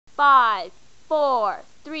5, 4,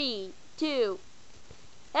 3, 2.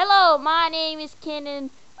 Hello, my name is Ken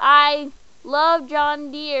and I love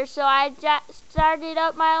John Deere, so I started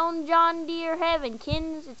up my own John Deere heaven.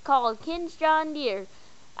 It's called Ken's John Deere.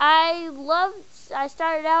 I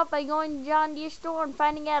started out by going to John Deere store and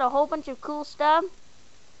finding out a whole bunch of cool stuff.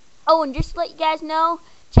 Oh, and just to let you guys know,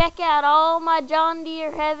 check out all my John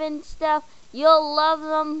Deere heaven stuff. You'll love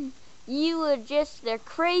them. They're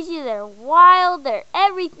crazy, they're wild, they're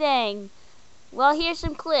everything. Well, here's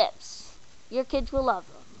some clips. Your kids will love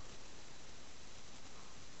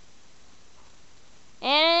them.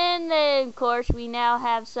 And then, of course, we now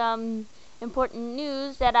have some important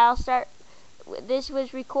news that I'll start. This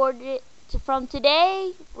was recorded from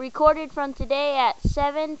today at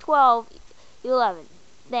 7/12/11.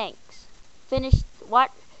 Thanks. Finished.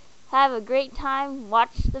 Have a great time.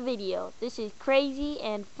 Watch the video. This is crazy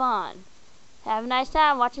and fun. Have a nice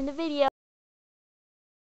time watching the video.